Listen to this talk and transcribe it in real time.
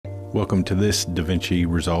Welcome to this DaVinci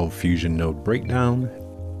Resolve Fusion node breakdown.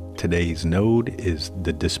 Today's node is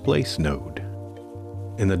the Displace node.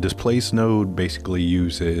 And the Displace node basically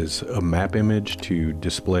uses a map image to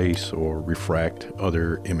displace or refract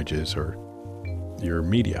other images or your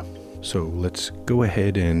media. So let's go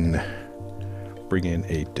ahead and bring in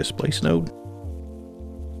a Displace node.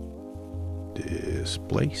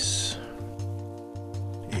 Displace.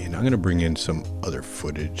 And I'm going to bring in some other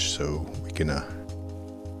footage so we can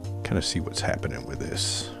kind of see what's happening with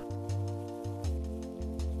this.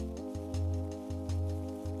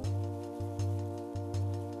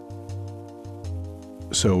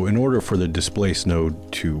 So in order for the Displace node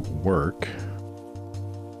to work,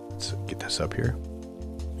 let's get this up here,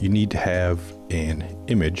 you need to have an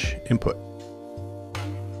image input.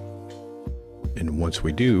 And once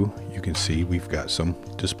we do, you can see we've got some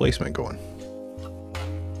displacement going.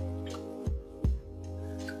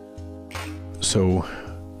 So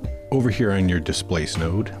over here on your Displace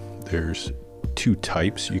node, there's two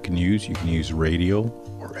types you can use. You can use radial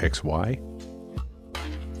or XY.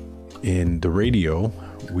 In the radial,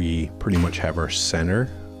 we pretty much have our center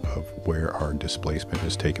of where our displacement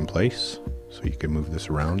is taking place. So you can move this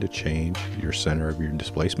around to change your center of your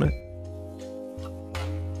displacement.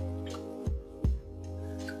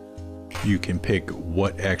 You can pick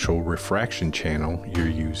what actual refraction channel you're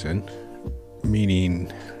using, meaning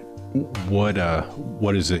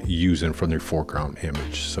what is it using from their foreground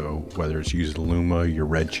image. So whether it's using Luma, your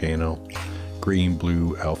red channel, green,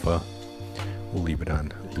 blue, alpha, we'll leave it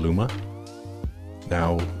on Luma.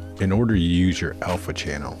 Now, in order to use your alpha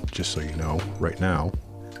channel, just so you know, right now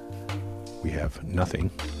we have nothing.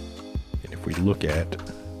 And if we look at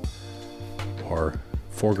our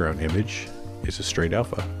foreground image, it's a straight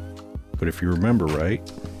alpha. But if you remember right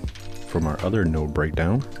from our other node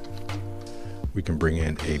breakdown, we can bring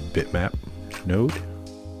in a bitmap node,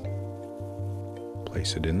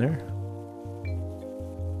 place it in there,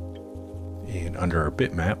 and under our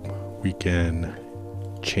bitmap we can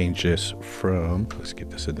change this from, let's get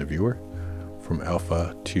this in the viewer, from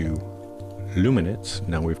alpha to luminance.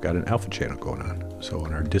 Now we've got an alpha channel going on. So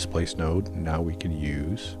on our Displace node, now we can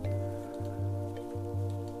use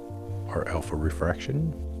our alpha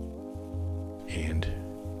refraction and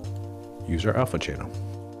use our alpha channel.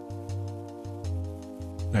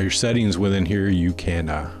 Now your settings within here, you can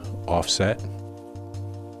offset.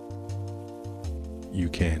 You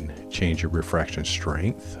can change your refraction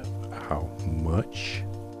strength, how much.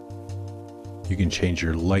 You can change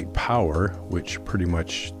your light power, which pretty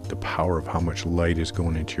much the power of how much light is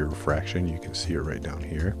going into your refraction. You can see it right down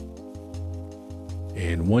here.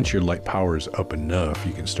 And once your light power is up enough,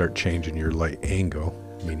 you can start changing your light angle,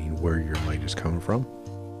 meaning where your light is coming from.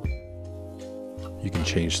 You can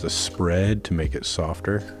change the spread to make it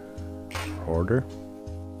softer, harder.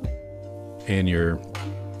 And your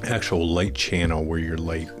actual light channel, where your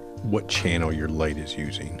light, what channel your light is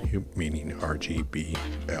using, meaning RGB,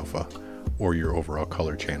 alpha, or your overall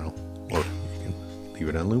color channel, or you can leave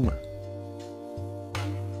it on Luma.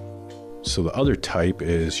 So the other type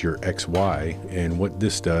is your XY, and what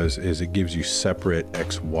this does is it gives you separate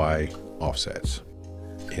XY offsets.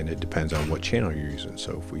 And it depends on what channel you're using.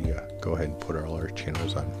 So if we go ahead and put all our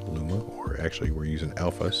channels on Luma, or actually we're using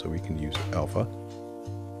alpha, so we can use alpha.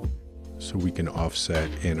 So we can offset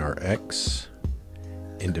in our X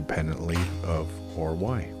independently of our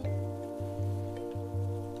Y.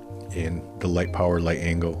 And the light power, light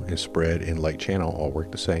angle, and spread and light channel all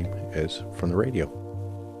work the same as from the radio.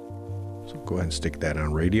 So go ahead and stick that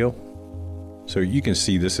on radio. So you can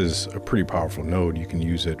see this is a pretty powerful node. You can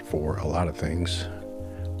use it for a lot of things,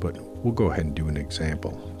 but we'll go ahead and do an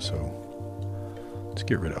example. So let's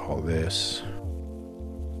get rid of all this.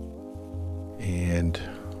 And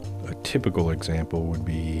a typical example would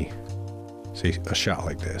be, say, a shot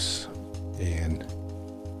like this. And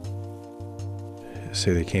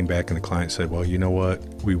say they came back and the client said, well, you know what?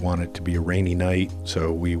 We want it to be a rainy night,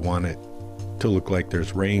 so we want it to look like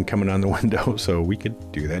there's rain coming on the window, so we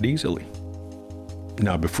could do that easily.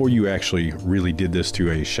 Now, before you actually really did this to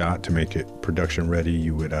a shot to make it production ready,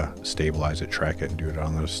 you would stabilize it, track it, and do it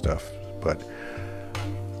on those stuff. But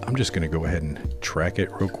I'm just going to go ahead and track it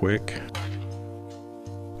real quick.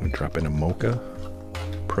 I'm going to drop in a Mocha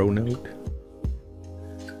Pro node.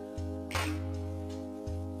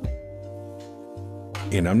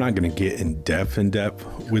 And I'm not going to get in depth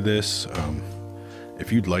with this.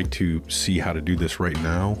 If you'd like to see how to do this right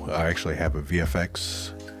now, I actually have a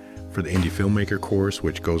VFX for the Indie Filmmaker course,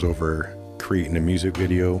 which goes over creating a music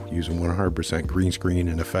video using 100% green screen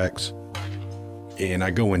and effects. And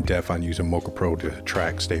I go in depth on using Mocha Pro to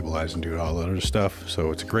track, stabilize, and do all that other stuff.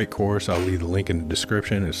 So it's a great course. I'll leave the link in the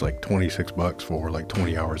description. It's like 26 bucks for like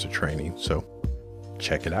 20 hours of training. So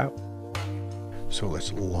check it out. So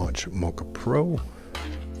let's launch Mocha Pro.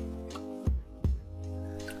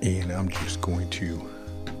 And I'm just going to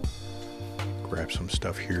grab some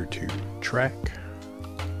stuff here to track.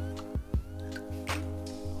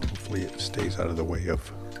 Hopefully it stays out of the way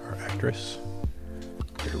of our actress.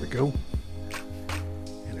 There we go.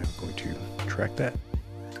 And I'm going to track that.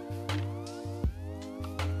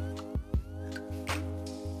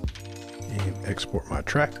 And export my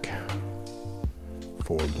track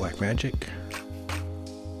for Blackmagic.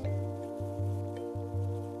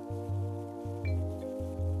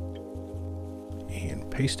 And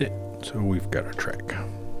paste it, so we've got our track.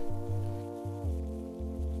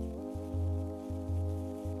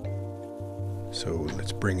 So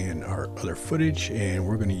let's bring in our other footage, and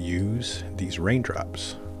we're going to use these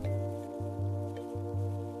raindrops.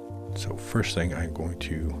 So first thing, I'm going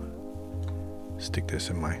to stick this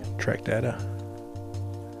in my track data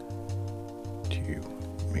to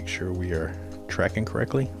make sure we are tracking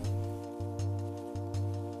correctly.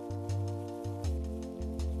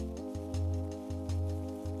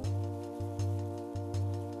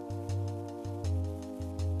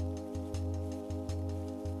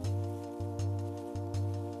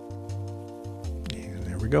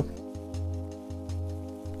 We go.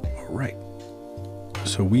 All right,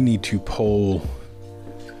 so we need to pull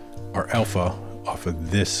our alpha off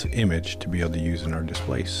of this image to be able to use in our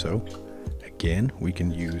display. So again, we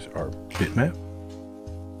can use our bitmap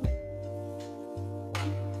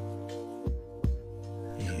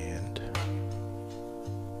and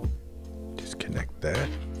disconnect that.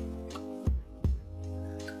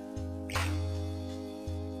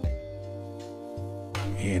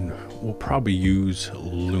 And we'll probably use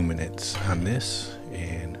luminance on this,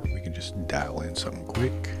 and we can just dial in something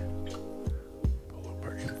quick. Pull up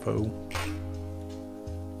our info,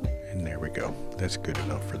 and there we go. That's good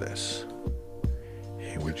enough for this.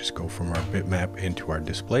 And we just go from our bitmap into our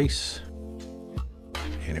displace.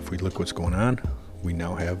 And if we look what's going on, we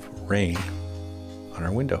now have rain on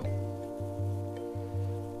our window.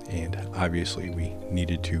 And obviously we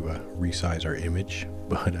needed to resize our image,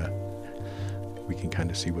 but we can kind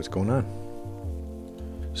of see what's going on.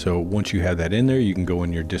 So once you have that in there, you can go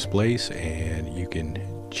in your displace and you can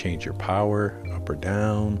change your power up or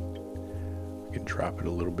down. You can drop it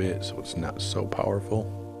a little bit so it's not so powerful.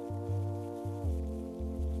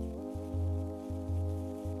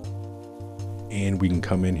 And we can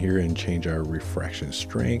come in here and change our refraction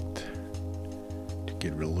strength to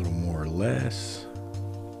get it a little more or less.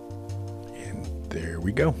 And there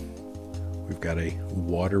we go. We've got a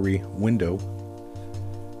watery window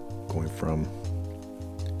going from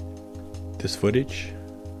this footage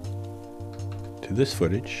to this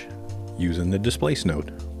footage using the Displace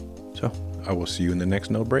node. So I will see you in the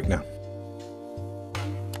next node breakdown.